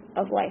pain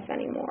of life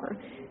anymore.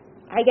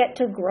 I get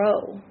to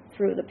grow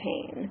through the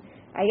pain.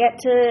 I get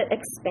to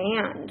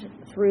expand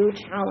through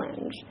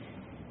challenge.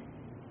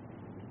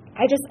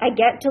 I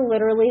get to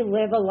literally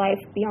live a life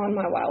beyond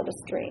my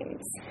wildest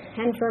dreams.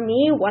 And for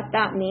me, what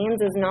that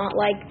means is not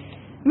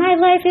my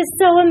life is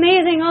so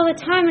amazing all the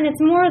time and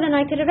it's more than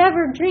I could have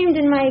ever dreamed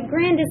in my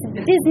grandest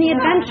Disney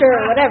adventure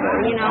or whatever,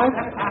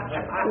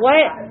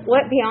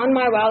 What beyond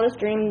my wildest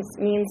dreams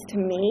means to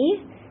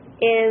me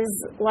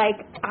is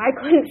I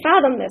couldn't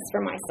fathom this for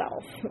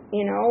myself,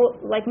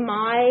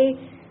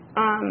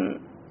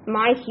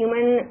 my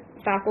human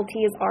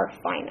faculties are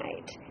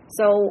finite.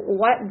 So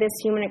what this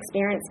human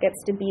experience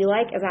gets to be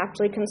is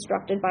actually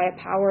constructed by a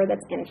power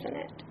that's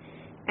infinite.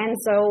 And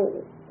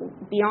so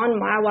beyond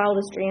my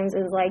wildest dreams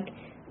is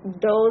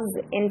those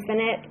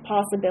infinite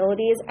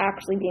possibilities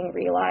actually being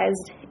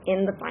realized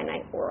in the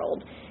finite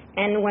world.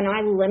 And when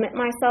I limit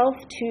myself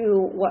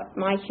to what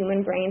my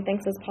human brain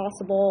thinks is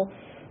possible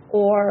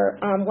or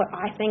what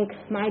I think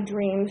my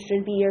dreams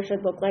should be or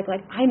should look like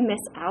I miss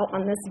out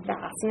on this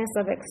vastness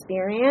of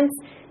experience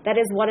that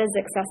is what is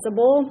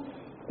accessible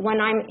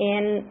when I'm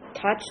in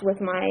touch with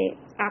my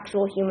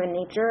actual human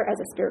nature as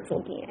a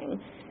spiritual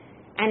being.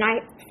 And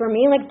for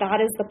me,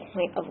 that is the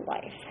point of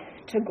life,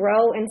 to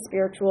grow in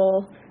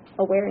spiritual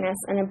awareness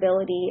and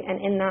ability. And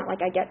in that,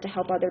 I get to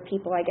help other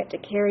people. I get to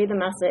carry the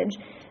message,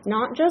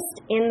 not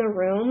just in the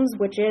rooms,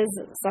 which is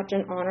such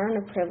an honor and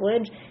a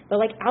privilege, but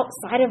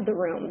outside of the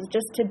rooms,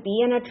 just to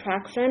be an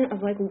attraction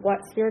of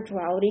what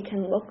spirituality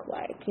can look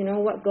like,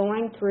 what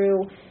going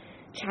through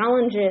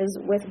challenges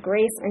with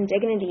grace and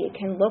dignity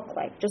can look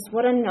like, just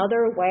what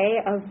another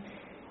way of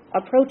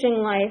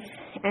approaching life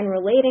and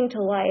relating to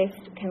life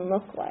can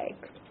look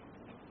like.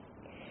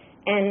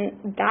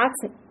 And that's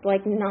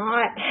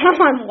not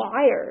how I'm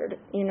wired,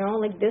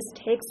 this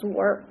takes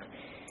work,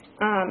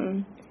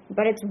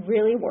 but it's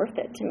really worth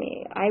it to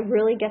me. I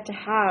really get to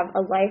have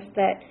a life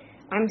that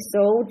I'm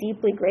so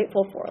deeply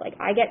grateful for.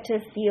 I get to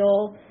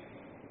feel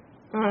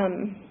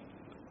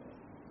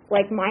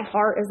my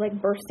heart is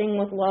bursting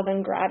with love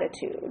and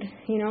gratitude.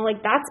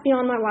 That's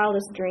beyond my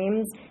wildest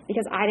dreams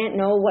because I didn't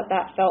know what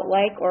that felt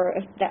like or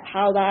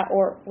how that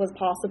was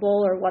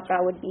possible or what that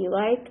would be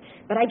like.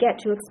 But I get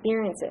to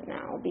experience it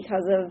now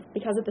because of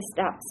the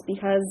steps,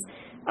 because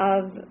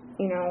of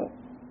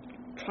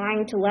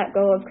trying to let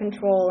go of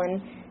control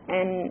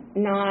and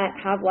not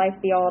have life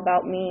be all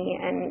about me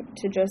and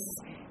to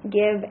just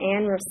give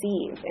and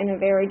receive in a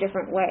very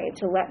different way,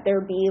 to let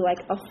there be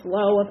a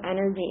flow of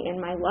energy in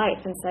my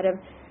life instead of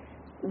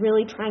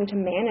really trying to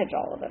manage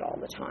all of it all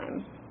the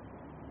time.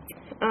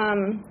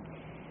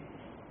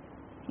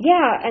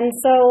 And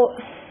so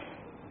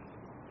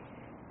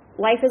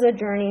life is a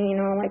journey,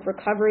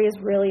 recovery is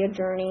really a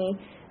journey.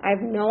 I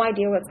have no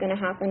idea what's going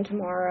to happen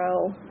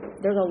tomorrow.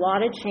 There's a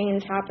lot of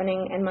change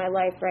happening in my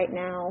life right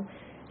now.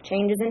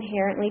 Change is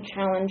inherently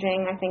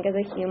challenging, I think, as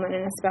a human,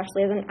 and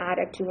especially as an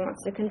addict who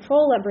wants to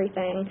control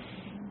everything.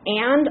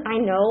 And I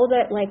know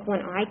that when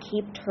I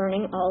keep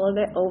turning all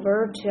of it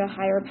over to a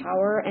higher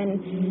power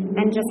and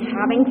just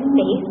having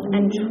faith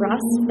and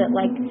trust that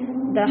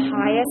the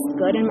highest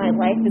good in my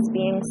life is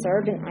being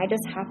served and I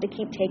just have to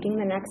keep taking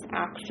the next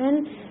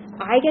action,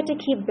 I get to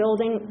keep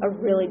building a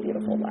really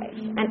beautiful life.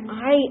 And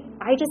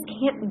I just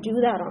can't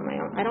do that on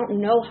my own. I don't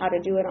know how to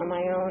do it on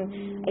my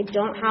own. I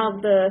don't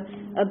have the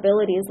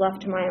abilities left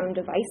to my own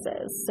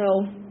devices.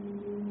 So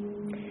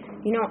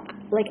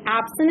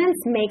abstinence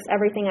makes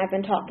everything I've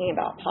been talking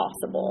about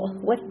possible.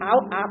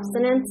 Without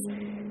abstinence,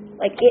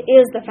 it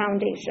is the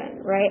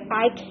foundation, right?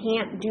 I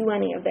can't do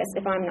any of this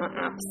if I'm not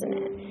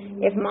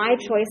abstinent. If my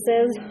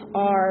choices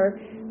are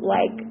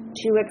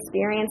to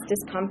experience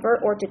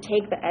discomfort or to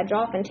take the edge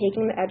off, and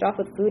taking the edge off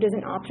with food is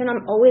an option,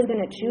 I'm always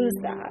going to choose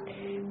that.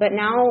 But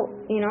now,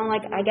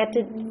 I get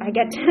to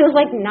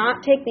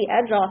not take the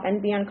edge off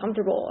and be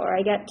uncomfortable, or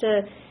I get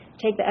to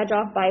take the edge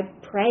off by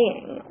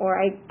praying, or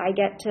I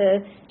get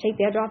to take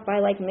the edge off by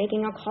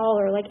making a call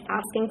or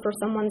asking for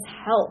someone's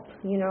help,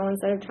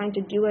 instead of trying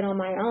to do it on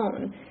my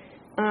own.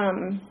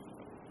 And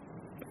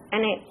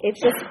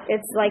it's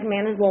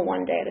manageable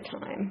one day at a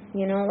time,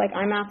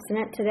 I'm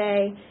abstinent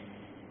today.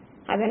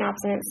 I've been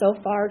abstinent so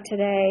far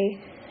today.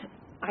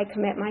 I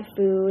commit my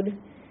food.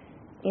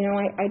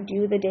 I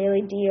do the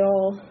daily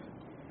deal.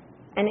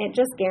 And it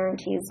just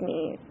guarantees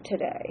me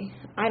today.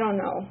 I don't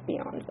know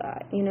beyond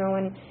that,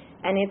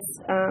 and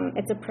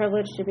it's a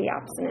privilege to be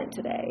abstinent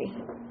today.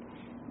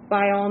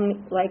 By all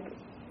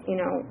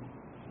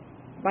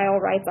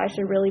rights, I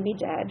should really be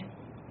dead.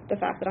 The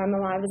fact that I'm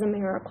alive is a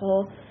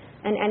miracle.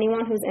 And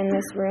anyone who's in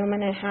this room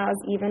and it has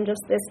even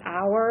just this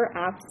hour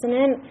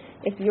abstinent,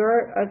 if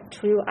you're a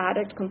true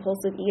addict,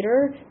 compulsive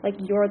eater,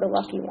 you're the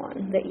lucky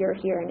one that you're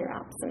here and you're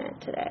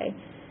abstinent today.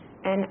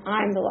 And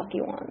I'm the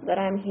lucky one that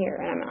I'm here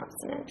and I'm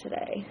abstinent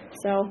today.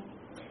 So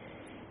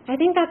I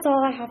think that's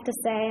all I have to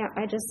say.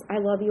 I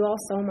love you all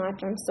so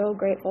much. I'm so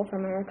grateful for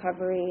my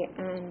recovery.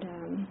 And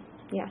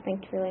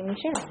thank you for letting me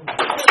share.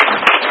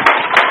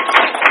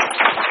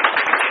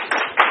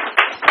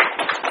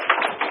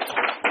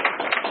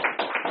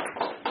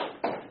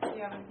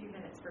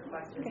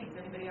 Okay.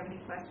 Does anybody have any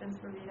questions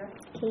for Rita?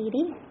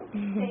 Katie?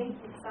 Thank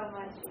you so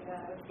much, Rita.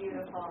 It was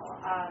beautiful.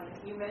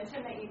 You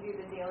mentioned that you do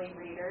the daily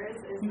readers.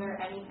 Is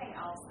there anything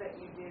else that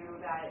you do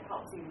that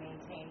helps you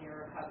maintain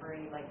your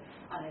recovery,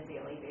 on a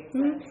daily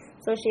basis?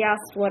 So she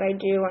asked what I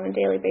do on a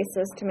daily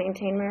basis to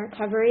maintain my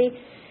recovery.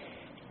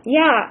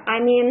 Yeah, I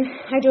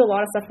do a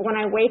lot of stuff. When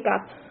I wake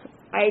up,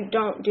 I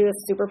don't do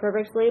this super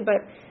perfectly,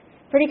 but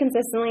pretty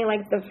consistently,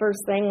 the first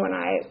thing when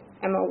I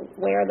am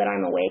aware that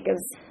I'm awake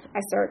is I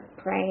start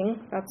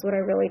praying. That's what I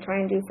really try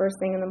and do first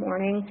thing in the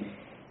morning.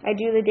 I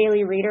do the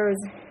daily readers.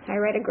 I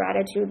write a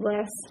gratitude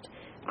list.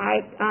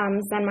 I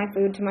send my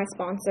food to my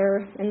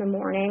sponsor in the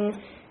morning.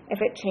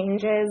 If it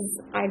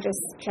changes, I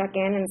just check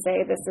in and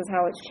say, this is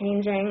how it's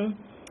changing.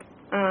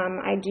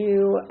 I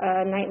do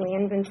a nightly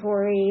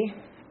inventory.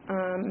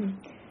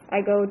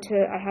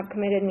 I have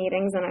committed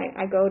meetings, and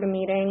I go to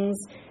meetings.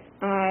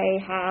 I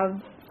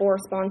have 4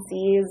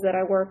 sponsees that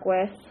I work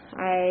with.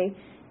 I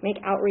make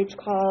outreach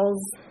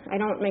calls. I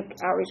don't make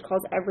outreach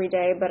calls every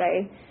day, but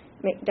I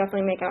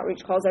definitely make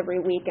outreach calls every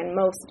week and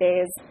most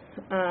days.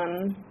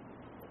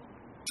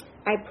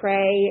 I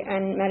pray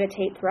and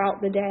meditate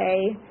throughout the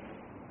day.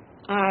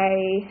 I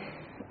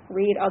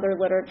read other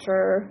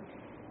literature.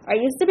 I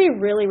used to be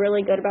really,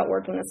 really good about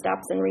working the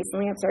steps, and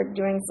recently I've started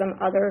doing some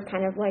other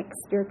kind of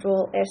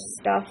spiritual-ish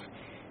stuff.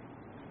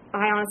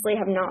 I honestly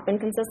have not been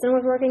consistent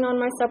with working on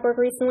my step work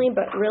recently,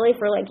 but really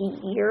for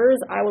years,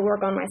 I would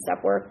work on my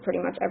step work pretty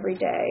much every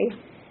day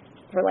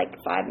for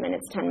 5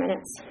 minutes, 10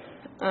 minutes.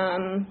 I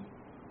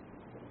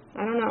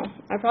don't know.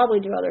 I probably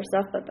do other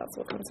stuff, but that's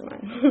what comes to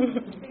mind.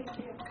 Thank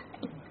you.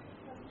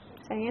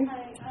 Diane?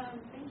 Hi,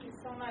 thank you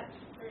so much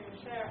for your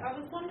share. I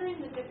was wondering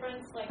the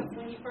difference,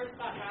 when you first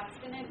got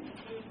abstinent,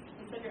 you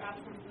said your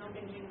abstinence, no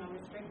binging, no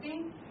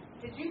restricting.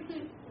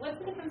 What's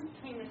the difference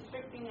between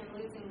restricting and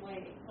losing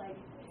weight?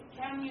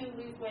 Can you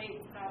lose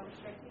weight without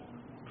restricting?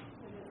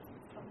 Is it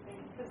something?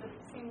 Because it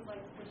seems like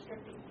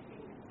restricting to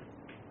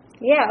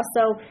you. Yeah,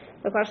 so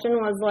the question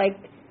was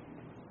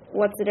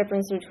what's the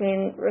difference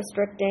between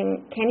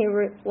restricting? Can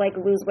you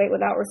lose weight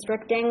without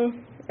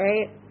restricting?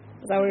 Right?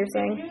 Is that what you're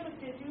saying?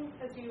 Did you?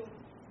 Because you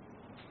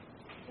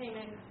came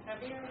in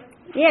heavier.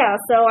 Yeah.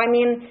 So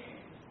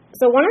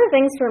so one of the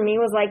things for me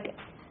was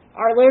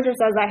our literature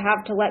says I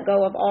have to let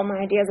go of all my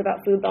ideas about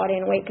food, body,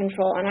 and weight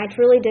control, and I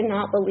truly did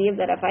not believe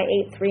that if I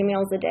ate 3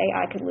 meals a day,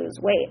 I could lose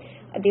weight.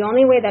 The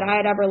only way that I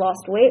had ever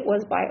lost weight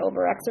was by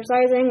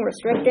over-exercising,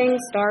 restricting,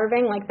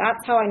 starving.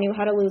 That's how I knew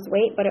how to lose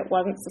weight, but it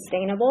wasn't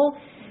sustainable.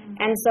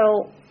 And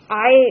so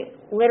I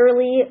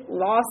literally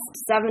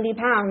lost 70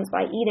 pounds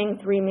by eating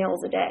 3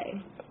 meals a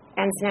day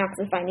and snacks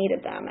if I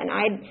needed them. And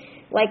I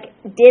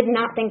did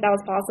not think that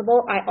was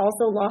possible. I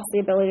also lost the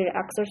ability to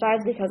exercise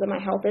because of my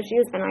health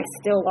issues, and I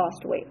still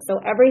lost weight. So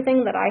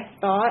everything that I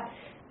thought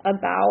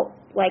about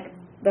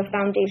the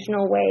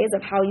foundational ways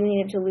of how you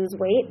needed to lose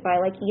weight by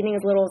eating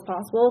as little as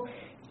possible,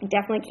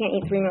 definitely can't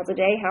eat 3 meals a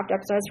day, have to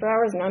exercise for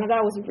hours. None of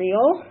that was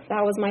real.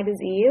 That was my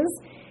disease.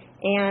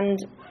 And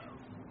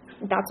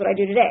that's what I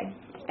do today.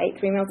 I eat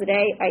 3 meals a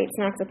day. I eat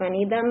snacks if I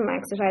need them. My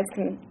exercise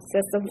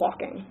consists of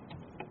walking.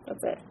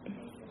 That's it.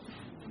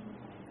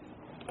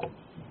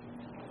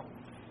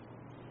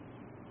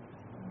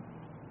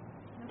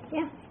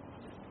 Yeah.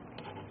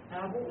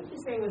 What would you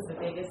say was the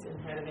biggest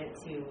impediment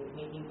to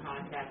making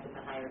contact with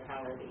the higher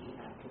power that you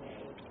have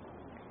today?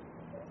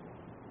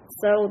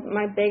 So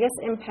my biggest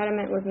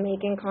impediment with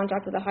making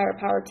contact with a higher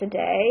power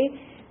today,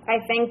 I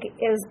think,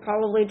 is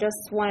probably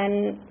just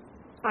when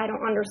I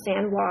don't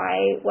understand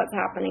why what's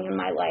happening in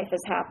my life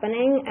is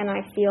happening, and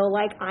I feel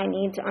like I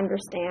need to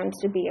understand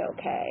to be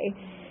okay.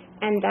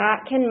 And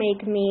that can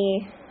make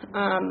me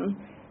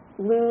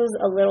lose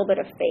a little bit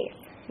of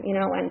faith,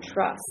 and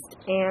trust.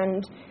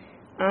 And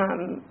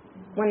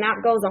when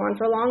that goes on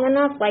for long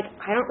enough,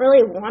 I don't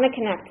really want to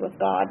connect with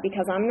God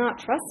because I'm not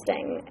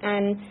trusting.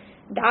 And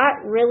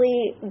that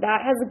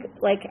has,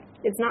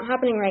 it's not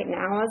happening right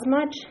now as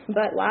much,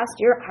 but last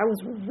year I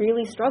was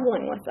really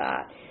struggling with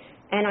that.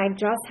 And I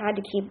just had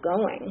to keep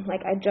going.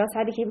 Like, I just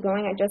had to keep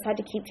going. I just had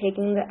to keep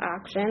taking the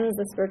actions,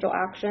 the spiritual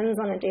actions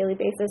on a daily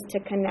basis to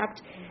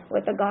connect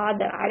with a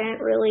God that I didn't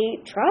really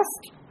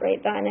trust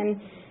right then.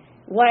 And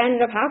what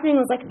ended up happening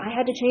was, like, I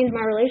had to change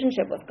my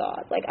relationship with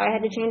God. Like, I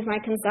had to change my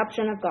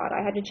conception of God.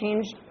 I had to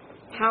change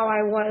how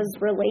I was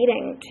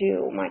relating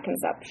to my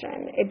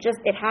conception.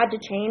 It had to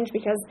change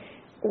because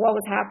what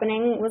was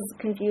happening was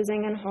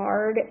confusing and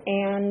hard.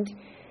 And,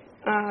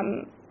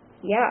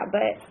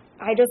 but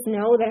I just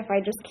know that if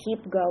I just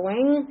keep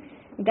going,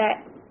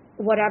 that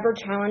whatever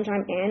challenge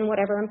I'm in,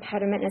 whatever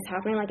impediment is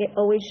happening, like, it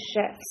always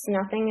shifts.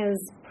 Nothing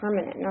is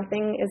permanent.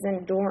 Nothing is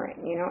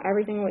enduring.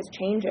 Everything always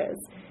changes.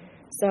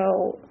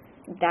 So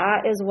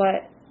that is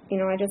what,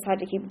 I just had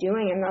to keep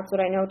doing, and that's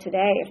what I know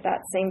today. If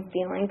that same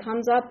feeling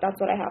comes up, that's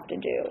what I have to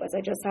do, is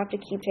I just have to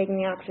keep taking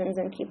the actions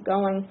and keep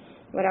going.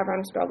 Whatever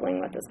I'm struggling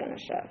with is going to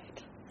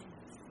shift.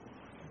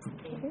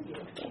 Thank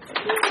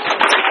you.